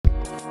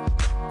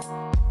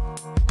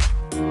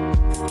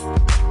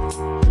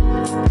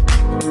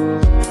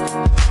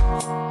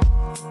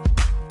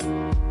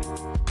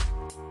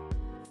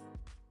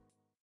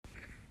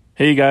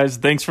Hey guys,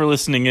 thanks for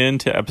listening in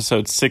to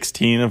episode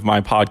 16 of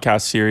my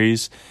podcast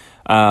series.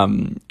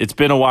 It's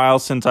been a while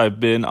since I've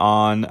been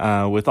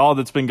on with all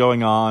that's been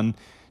going on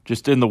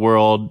just in the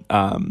world.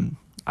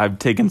 I've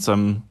taken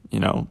some,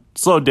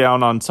 slowed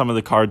down on some of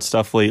the card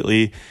stuff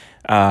lately.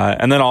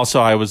 And then also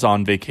I was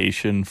on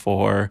vacation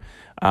for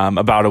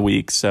about a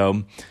week.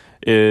 So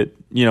it,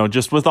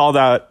 just with all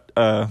that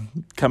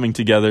coming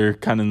together,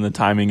 kind of in the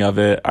timing of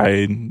it,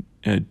 I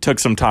took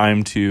some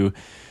time to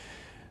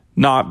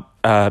not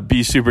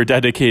be super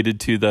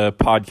dedicated to the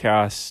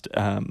podcast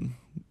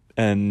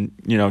and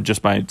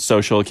just my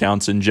social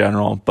accounts in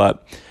general,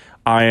 but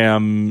I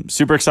am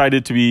super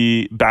excited to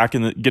be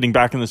getting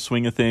back in the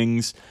swing of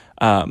things.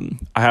 I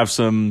have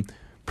some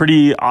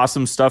pretty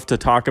awesome stuff to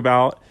talk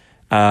about,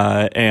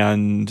 let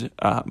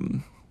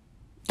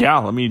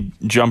me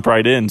jump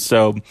right in.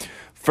 So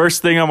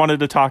first thing I wanted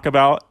to talk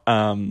about,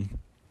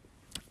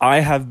 I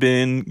have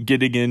been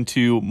getting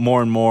into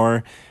more and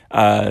more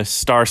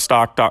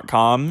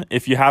starstock.com.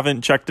 If you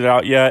haven't checked it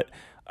out yet,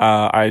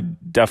 I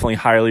definitely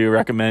highly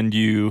recommend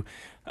you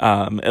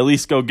at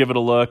least go give it a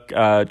look.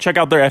 Check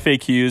out their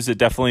FAQs. It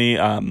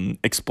definitely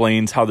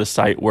explains how the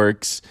site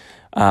works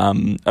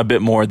a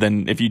bit more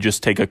than if you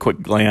just take a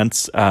quick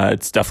glance.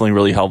 It's definitely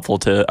really helpful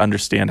to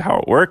understand how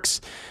it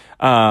works.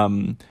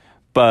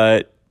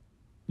 But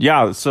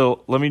yeah,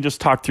 so let me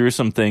just talk through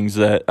some things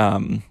that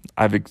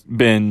I've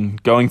been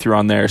going through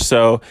on there.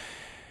 So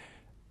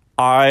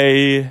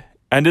I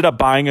ended up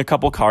buying a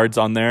couple cards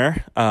on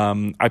there.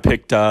 I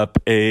picked up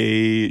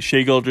a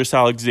Shai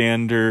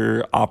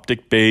Gilgeous-Alexander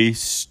Optic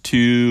base,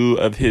 2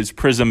 of his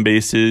Prism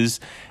bases,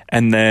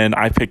 and then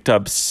I picked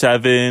up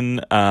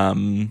 7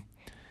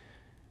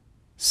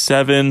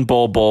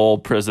 Bol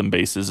Prism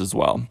bases as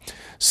well.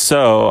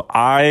 So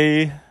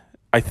I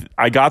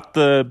got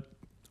the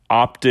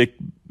Optic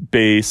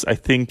base, I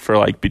think, for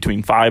like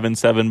between $5 and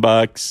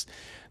 $7.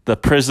 The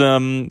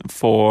Prism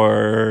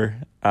for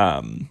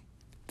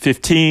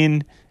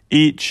 15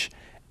 each,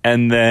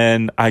 and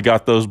then I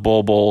got those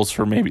Bols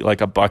for maybe like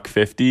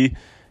 $1.50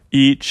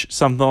 each,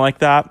 something like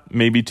that,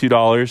 maybe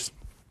 $2.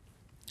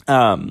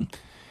 And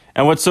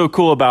what's so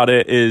cool about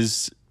it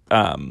is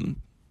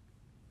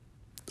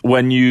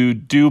when you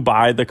do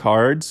buy the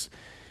cards,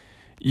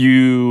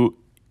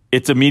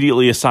 it's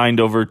immediately assigned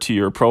over to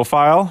your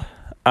profile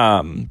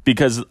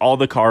because all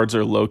the cards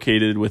are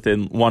located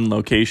within one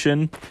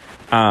location.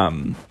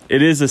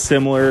 It is a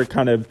similar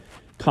kind of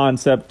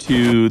concept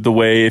to the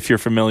way, if you're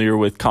familiar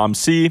with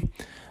COMC.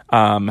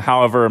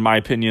 However, in my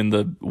opinion,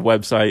 the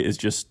website is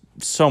just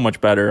so much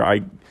better.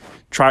 I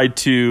tried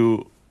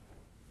to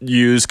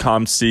use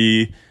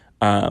COMC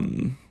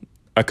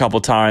a couple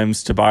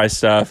times to buy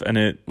stuff, and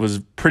it was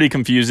pretty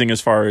confusing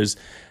as far as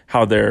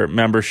how their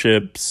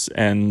memberships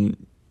and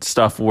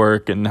stuff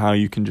work and how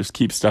you can just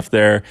keep stuff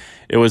there.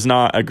 It was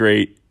not a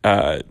great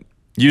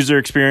user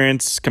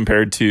experience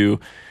compared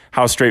to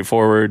how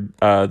straightforward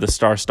the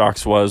Star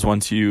Stocks was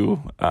once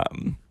you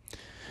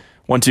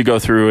go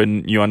through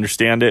and you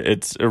understand it.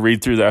 It's a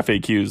read through the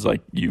FAQs, like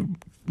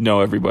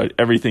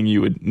everything you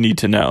would need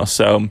to know.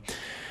 So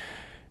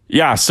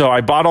yeah, so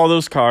I bought all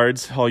those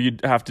cards. All you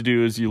have to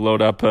do is you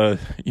load up a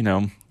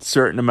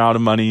certain amount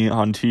of money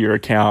onto your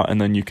account,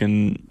 and then you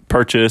can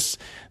purchase.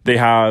 They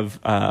have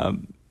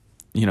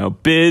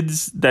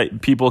bids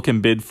that people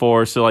can bid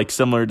for. So like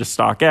similar to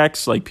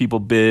StockX, like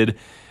people bid.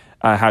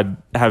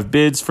 Have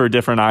bids for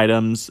different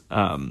items,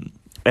 and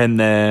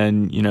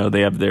then they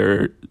have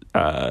their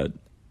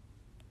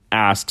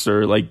asks,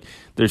 or like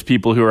there's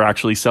people who are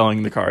actually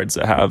selling the cards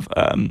that have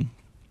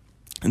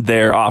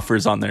their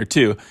offers on there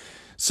too.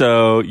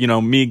 So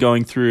me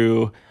going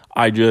through,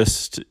 I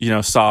just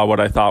saw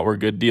what I thought were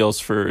good deals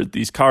for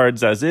these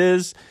cards as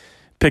is,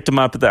 picked them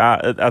up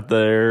at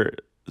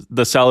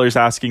the seller's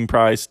asking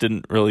price.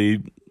 Didn't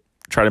really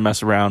try to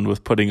mess around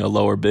with putting a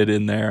lower bid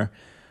in there.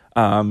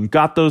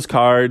 Got those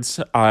cards.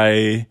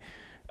 I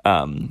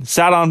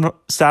sat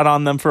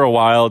on them for a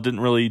while. Didn't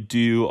really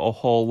do a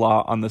whole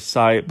lot on the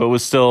site, but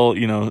was still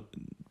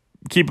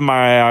keeping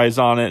my eyes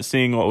on it,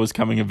 seeing what was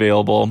coming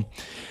available.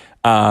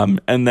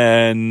 And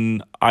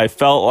then I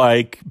felt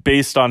like,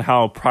 based on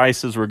how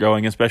prices were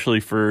going, especially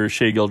for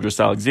Shai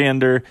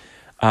Gilgeous-Alexander,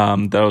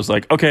 that I was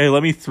like, okay,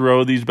 let me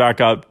throw these back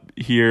up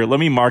here. Let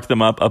me mark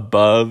them up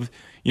above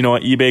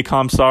what eBay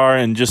comps are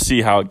and just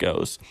see how it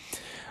goes.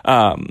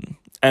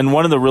 And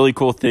one of the really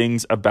cool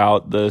things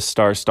about the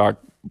Star Stock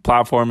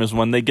platform is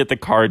when they get the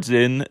cards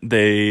in,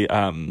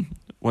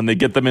 when they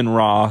get them in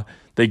raw,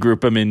 they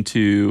group them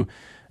into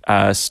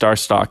Star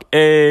Stock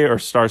A or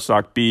Star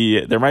Stock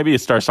B. There might be a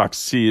Star Stock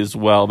C as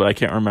well, but I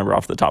can't remember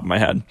off the top of my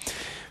head.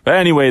 But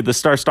anyway, the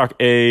Star Stock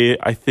A,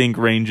 I think,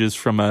 ranges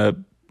from at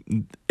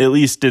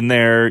least in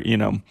there,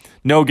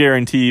 no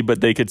guarantee,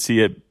 but they could see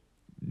it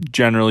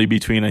generally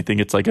between, I think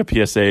it's like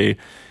a PSA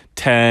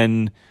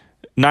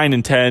 9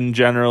 and 10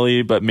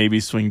 generally, but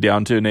maybe swing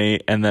down to an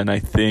 8. And then I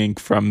think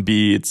from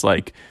B, it's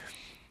like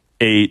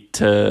 8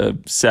 to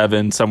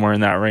 7, somewhere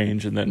in that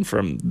range. And then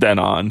from then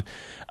on.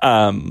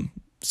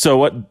 So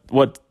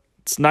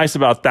what's nice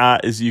about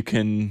that is you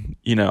can,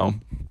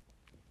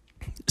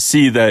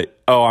 see that,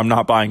 oh, I'm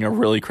not buying a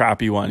really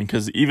crappy one,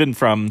 because even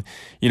from,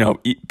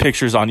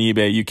 pictures on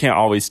eBay, you can't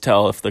always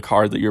tell if the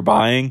card that you're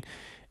buying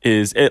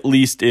is at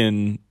least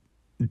in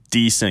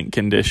decent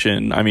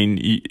condition. I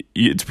mean,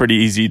 it's pretty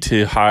easy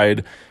to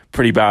hide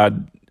pretty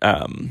bad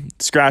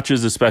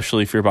scratches,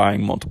 especially if you're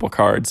buying multiple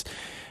cards.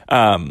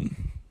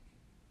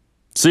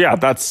 So yeah,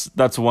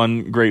 that's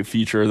one great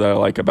feature that I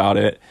like about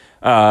it.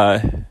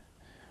 But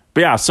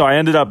yeah, so I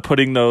ended up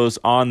putting those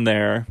on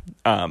there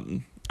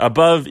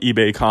above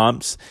eBay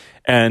comps.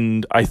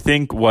 And I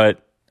think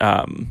what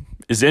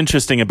is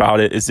interesting about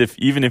it is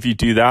even if you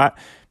do that,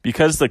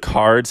 because the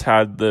cards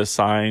had the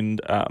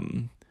signed,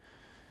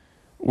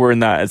 were in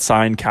that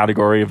assigned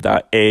category of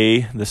that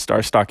A, the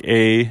Star Stock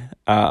A,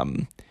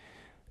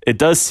 it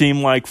does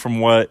seem like, from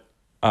what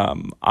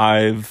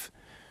I've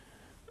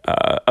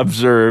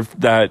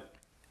observed, that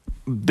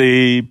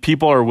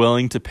people are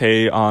willing to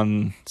pay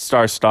on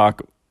Star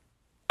Stock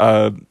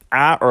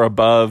at or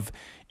above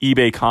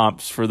eBay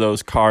comps for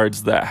those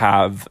cards that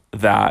have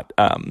that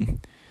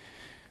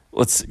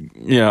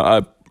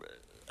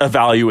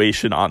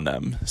evaluation on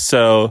them.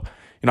 So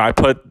I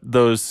put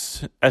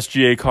those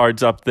SGA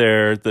cards up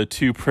there, the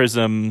 2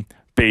 Prism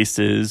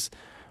bases,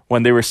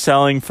 when they were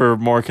selling for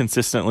more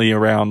consistently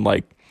around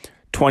like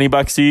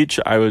 $20 each.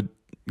 I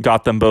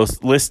got them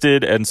both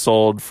listed and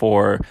sold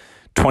for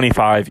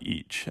 $25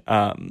 each.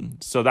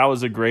 So that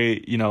was a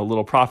great,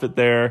 little profit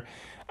there.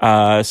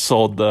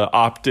 Sold the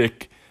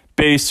Optic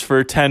base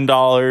for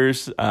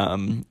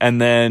 $10.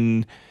 And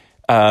then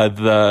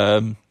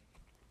the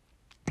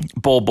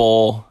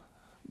Bull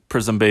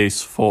Prism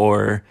base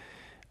for,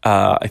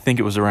 I think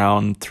it was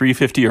around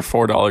 $3.50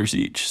 or $4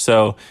 each.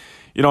 So,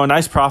 a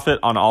nice profit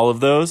on all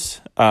of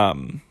those.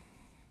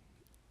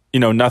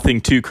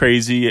 Nothing too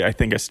crazy. I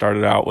think I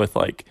started out with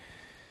like,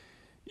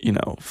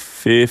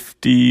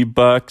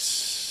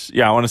 $50.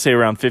 Yeah, I want to say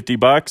around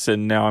 $50,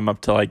 and now I'm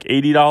up to like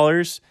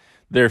 $80.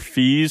 Their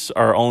fees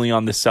are only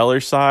on the seller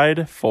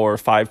side for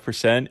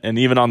 5%, and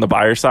even on the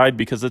buyer side,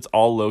 because it's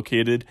all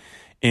located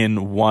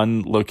in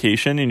one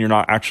location and you're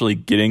not actually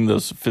getting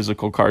those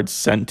physical cards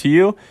sent to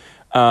you.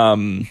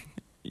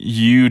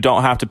 You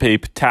don't have to pay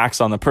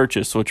tax on the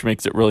purchase, which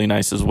makes it really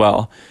nice as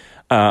well.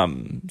 So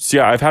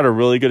yeah, I've had a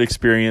really good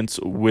experience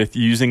with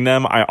using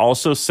them. I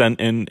also sent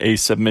in a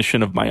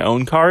submission of my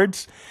own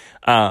cards.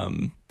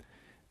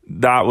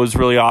 That was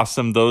really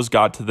awesome. Those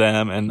got to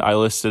them, and I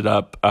listed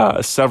up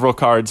several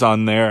cards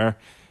on there.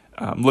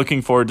 I'm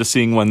looking forward to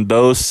seeing when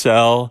those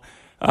sell.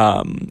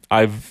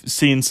 I've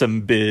seen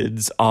some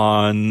bids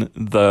on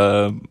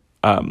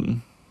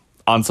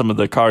on some of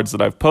the cards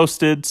that I've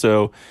posted.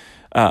 So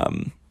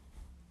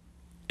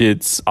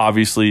it's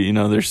obviously,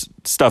 there's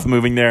stuff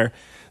moving there.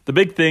 The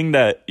big thing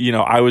that,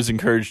 I was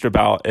encouraged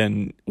about,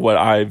 and what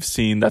I've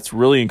seen that's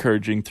really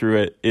encouraging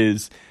through it,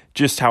 is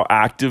just how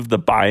active the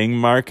buying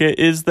market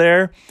is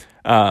there.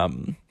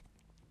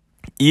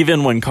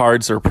 Even when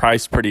cards are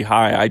priced pretty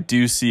high, I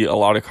do see a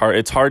lot of cards.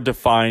 It's hard to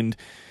find,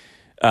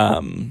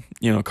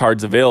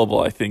 cards available.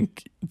 I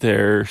think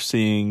they're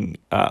seeing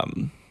a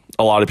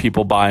lot of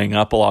people buying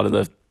up a lot of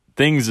the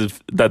things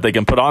that they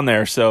can put on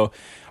there. So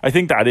I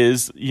think that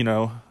is,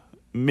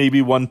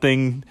 maybe one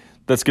thing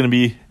that's going to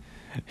be,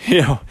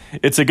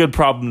 it's a good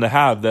problem to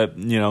have,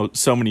 that,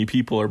 so many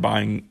people are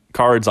buying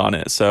cards on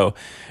it. So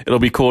it'll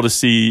be cool to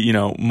see,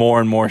 more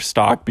and more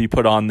stock be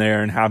put on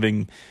there, and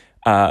having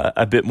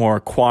a bit more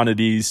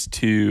quantities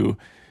to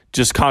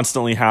just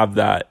constantly have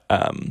that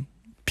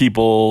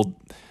people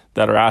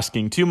that are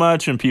asking too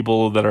much and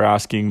people that are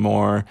asking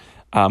more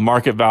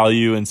market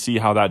value, and see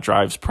how that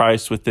drives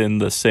price within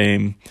the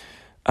same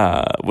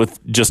with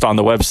just on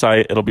the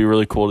website. It'll be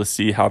really cool to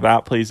see how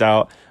that plays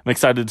out. I'm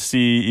excited to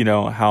see,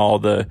 how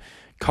the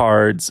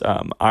cards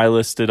I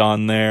listed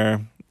on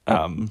there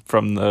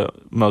from the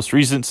most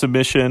recent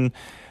submission,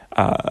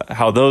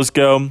 how those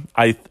go.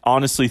 I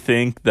honestly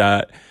think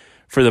that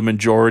for the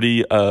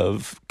majority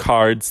of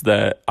cards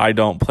that I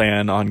don't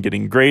plan on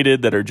getting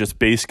graded, that are just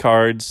base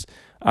cards,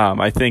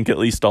 I think at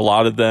least a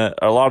lot of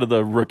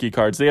the rookie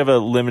cards, they have a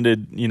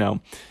limited,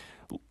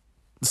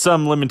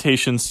 some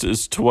limitations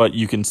as to what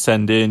you can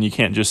send in. You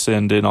can't just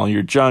send in all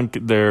your junk.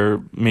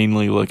 They're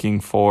mainly looking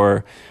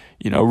for,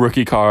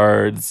 rookie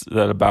cards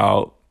that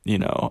about,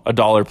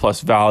 $1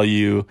 plus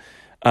value.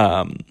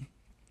 So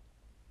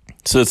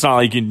it's not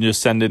like you can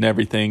just send in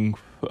everything,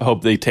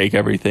 hope they take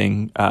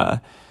everything.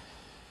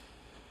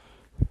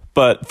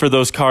 But for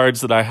those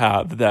cards that I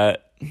have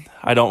that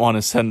I don't want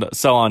to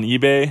sell on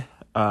eBay,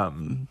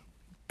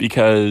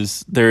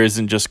 because there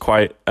isn't just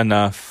quite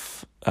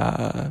enough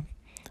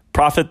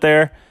profit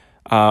there,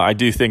 I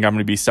do think I'm going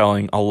to be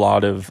selling a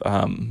lot of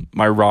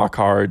my raw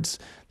cards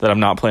that I'm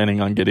not planning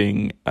on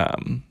getting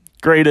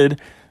graded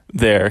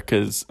there,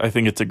 because I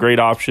think it's a great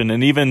option.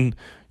 And even,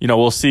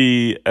 we'll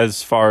see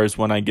as far as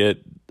when I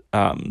get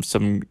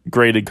some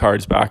graded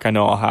cards back. I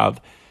know I'll have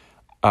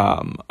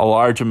a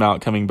large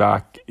amount coming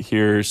back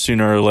here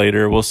sooner or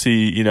later. We'll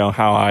see,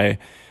 how I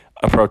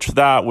approach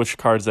that, which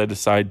cards I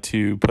decide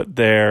to put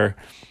there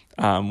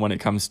when it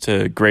comes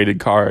to graded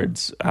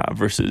cards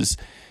versus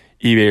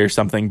eBay or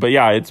something. But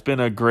yeah, it's been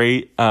a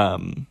great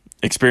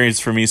experience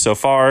for me so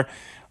far,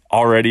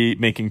 already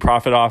making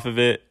profit off of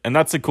it. And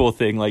that's a cool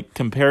thing. Like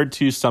compared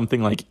to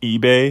something like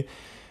eBay,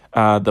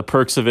 the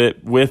perks of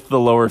it with the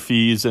lower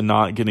fees and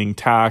not getting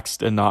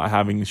taxed and not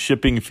having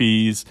shipping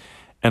fees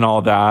and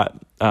all that,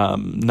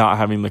 not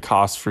having the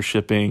cost for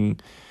shipping,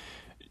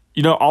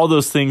 all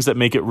those things that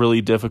make it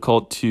really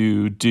difficult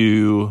to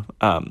do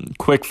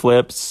quick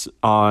flips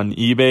on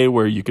eBay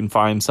where you can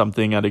find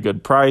something at a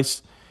good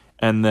price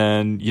and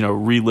then,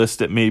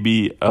 relist it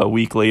maybe a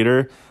week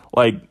later.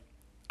 Like,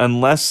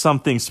 unless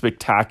something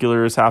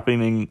spectacular is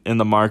happening in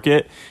the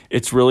market,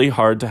 it's really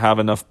hard to have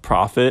enough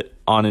profit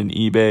on an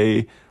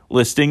eBay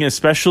listing,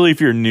 especially if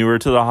you're newer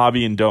to the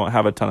hobby and don't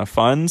have a ton of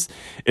funds.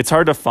 It's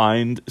hard to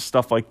find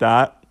stuff like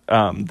that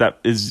that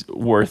is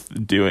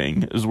worth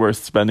doing, is worth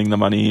spending the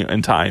money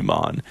and time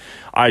on.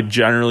 I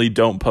generally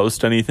don't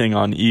post anything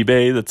on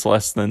eBay that's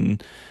less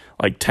than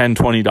like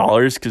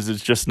 $10-$20 because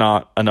it's just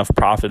not enough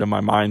profit in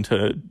my mind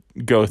to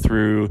go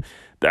through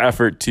the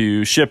effort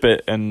to ship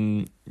it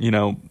and,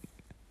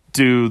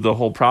 do the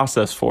whole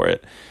process for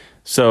it.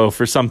 So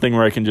for something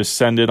where I can just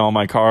send in all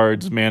my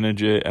cards,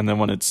 manage it, and then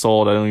when it's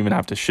sold, I don't even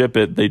have to ship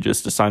it. They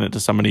just assign it to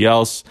somebody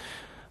else.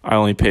 I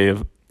only pay,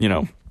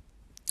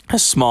 a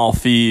small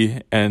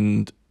fee,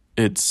 and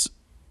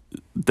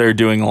they're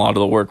doing a lot of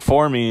the work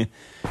for me.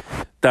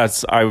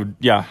 I would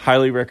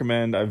highly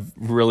recommend. I've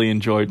really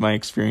enjoyed my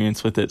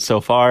experience with it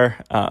so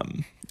far.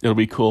 It'll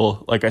be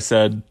cool. Like I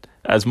said,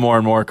 as more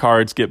and more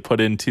cards get put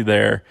into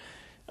their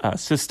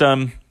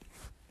system.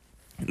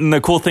 And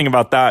the cool thing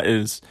about that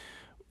is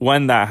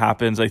when that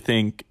happens, I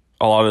think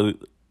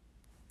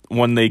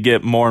when they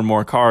get more and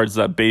more cards,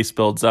 that base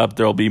builds up,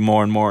 there'll be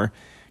more and more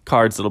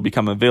cards that'll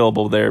become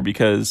available there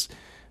because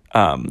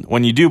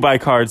when you do buy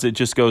cards, it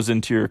just goes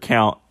into your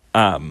account.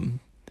 And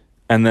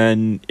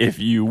then if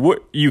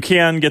you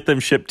can get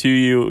them shipped to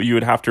you, you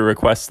would have to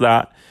request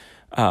that.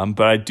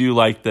 But I do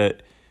like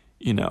that,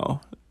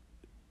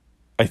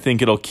 I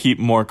think it'll keep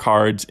more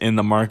cards in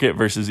the market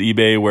versus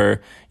eBay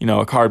where,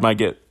 a card might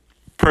get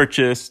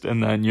purchased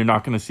and then you're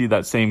not going to see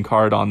that same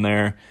card on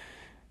there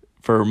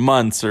for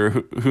months or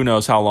who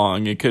knows how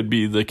long. It could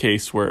be the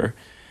case where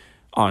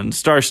on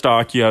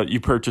StarStock, you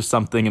purchase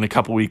something and a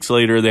couple weeks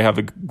later they have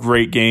a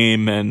great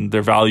game and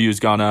their value has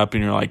gone up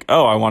and you're like,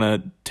 oh, I want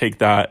to take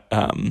that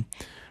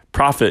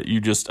profit. You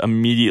just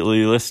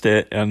immediately list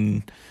it,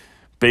 and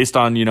based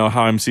on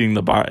how I'm seeing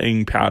the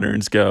buying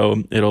patterns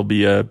go, it'll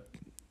be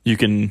you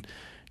can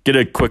get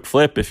a quick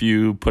flip if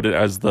you put it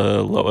as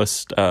the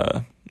lowest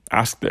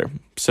ask there.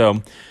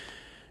 So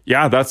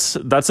yeah, that's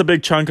a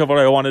big chunk of what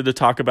I wanted to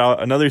talk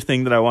about. Another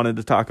thing that I wanted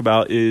to talk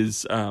about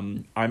is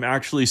I'm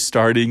actually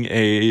starting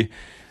a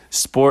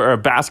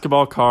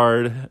basketball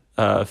card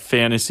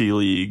fantasy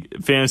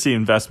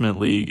investment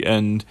league,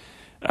 and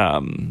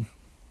I'm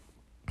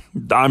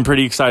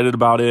pretty excited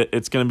about it.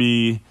 It's going to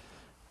be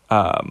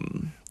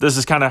this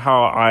is kind of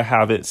how I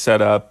have it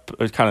set up,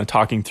 kind of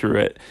talking through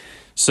it.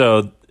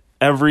 So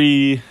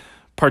every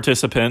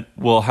participant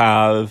will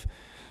have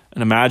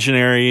an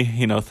imaginary,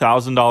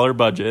 $1,000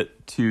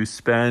 budget to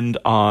spend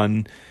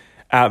on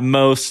at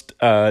most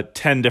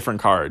 10 different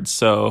cards.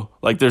 So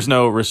like there's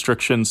no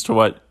restrictions to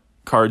what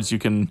cards you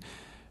can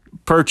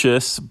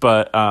purchase,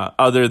 but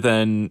other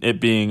than it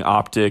being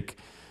Optic,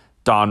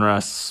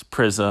 Donruss,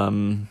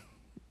 Prism,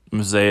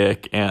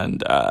 Mosaic,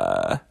 and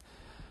I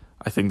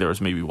think there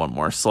was maybe one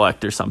more,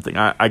 Select or something.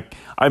 I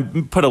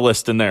put a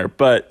list in there,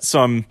 but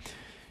so I'm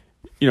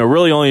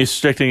really only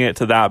restricting it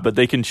to that, but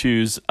they can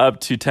choose up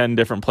to 10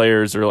 different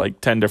players or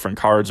like 10 different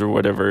cards or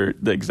whatever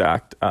the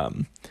exact,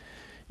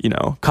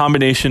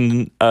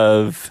 combination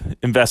of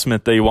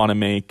investment they want to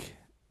make.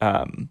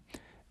 And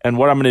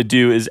what I'm going to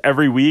do is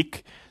every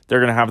week they're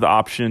going to have the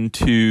option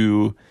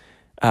to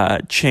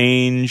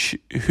change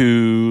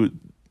who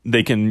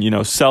they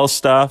can, sell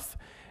stuff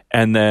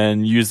and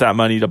then use that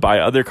money to buy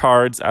other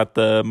cards at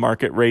the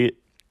market rate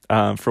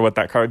for what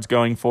that card's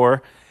going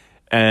for.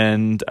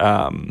 And,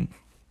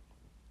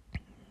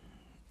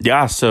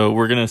 so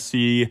we're going to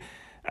see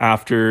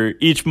after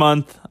each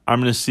month, I'm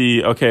going to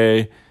see,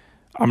 okay,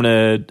 I'm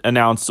going to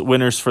announce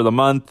winners for the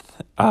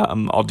month.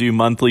 I'll do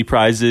monthly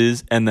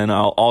prizes, and then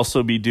I'll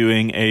also be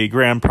doing a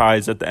grand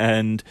prize at the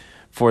end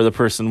for the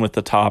person with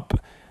the top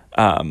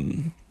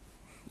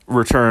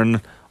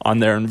return on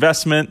their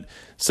investment.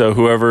 So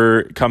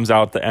whoever comes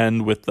out at the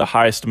end with the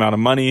highest amount of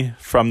money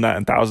from that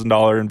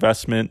 $1,000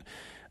 investment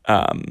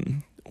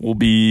will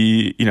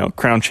be,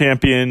 crowned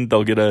champion.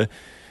 They'll get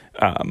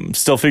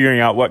still figuring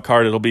out what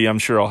card it'll be. I'm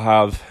sure I'll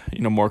have,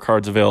 more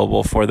cards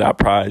available for that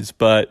prize.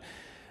 But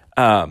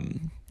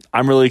I'm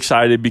really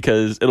excited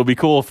because it'll be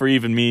cool for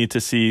even me to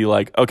see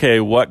like, okay,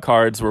 what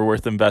cards were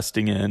worth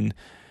investing in,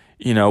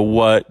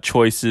 what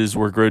choices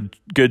were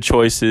good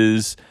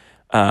choices.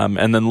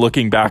 And then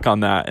looking back on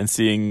that and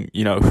seeing,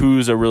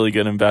 who's a really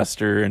good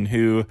investor and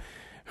who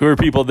are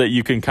people that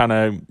you can kind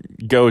of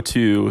go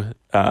to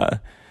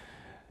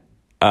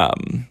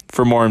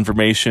for more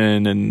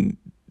information and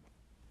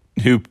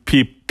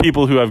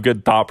people who have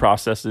good thought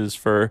processes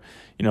for,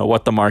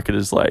 what the market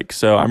is like.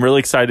 So I'm really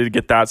excited to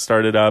get that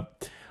started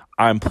up.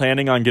 I'm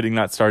planning on getting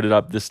that started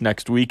up this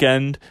next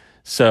weekend.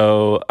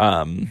 So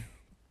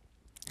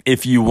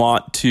if you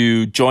want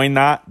to join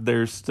that,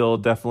 there's still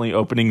definitely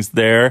openings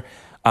there.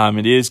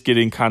 It is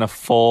getting kind of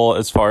full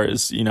as far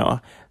as,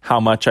 how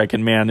much I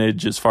can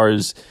manage, as far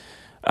as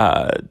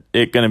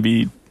it's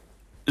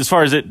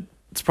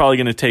probably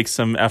going to take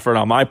some effort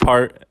on my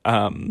part.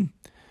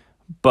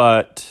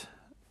 But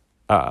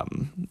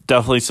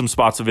definitely some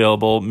spots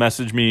available.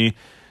 Message me,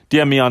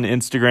 DM me on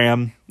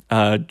Instagram,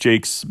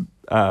 Jake's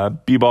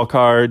b-ball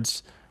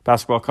cards,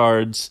 basketball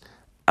cards.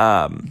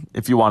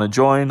 If you want to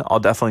join, I'll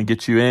definitely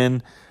get you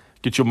in,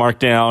 get you marked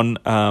down.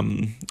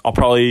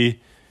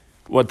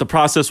 What the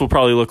process will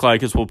probably look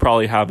like is we'll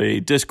probably have a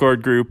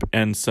Discord group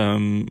and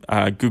some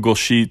Google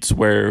Sheets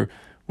where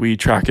we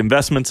track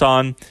investments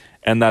on,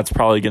 and that's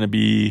probably going to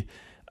be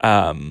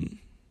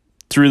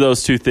through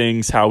those two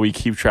things how we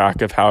keep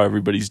track of how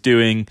everybody's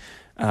doing.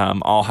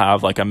 I'll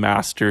have like a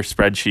master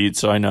spreadsheet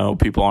so I know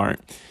people aren't,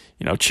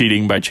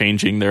 cheating by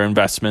changing their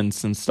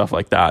investments and stuff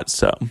like that.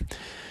 So,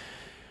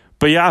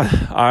 but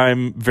yeah,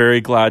 I'm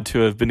very glad to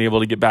have been able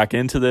to get back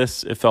into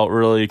this. It felt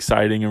really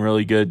exciting and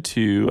really good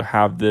to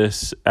have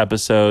this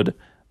episode.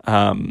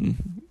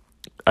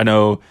 I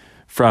know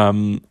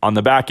from on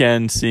the back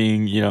end,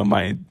 seeing,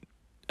 my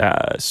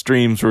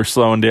streams were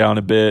slowing down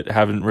a bit,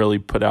 haven't really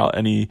put out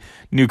any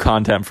new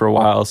content for a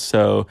while.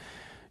 So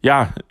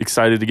yeah,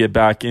 excited to get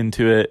back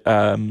into it.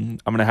 I'm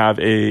going to have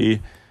a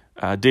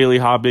daily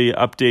hobby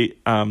update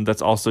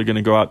that's also going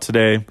to go out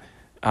today.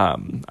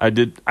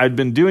 I'd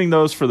been doing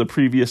those for the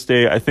previous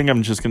day. I think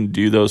I'm just going to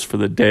do those for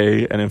the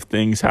day. And if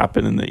things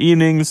happen in the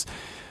evenings,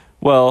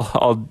 well,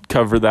 I'll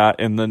cover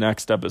that in the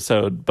next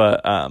episode,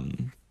 but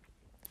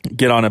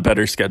get on a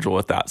better schedule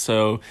with that.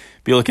 So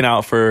be looking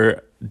out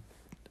for,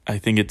 I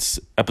think it's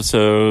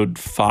episode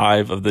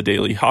 5 of the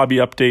daily hobby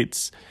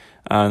updates.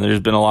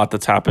 There's been a lot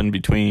that's happened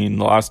between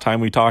the last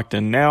time we talked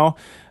and now.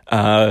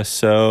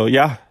 So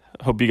yeah,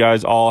 hope you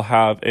guys all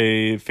have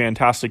a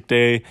fantastic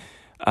day.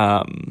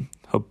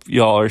 Hope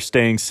y'all are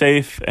staying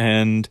safe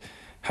and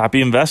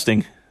happy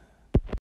investing.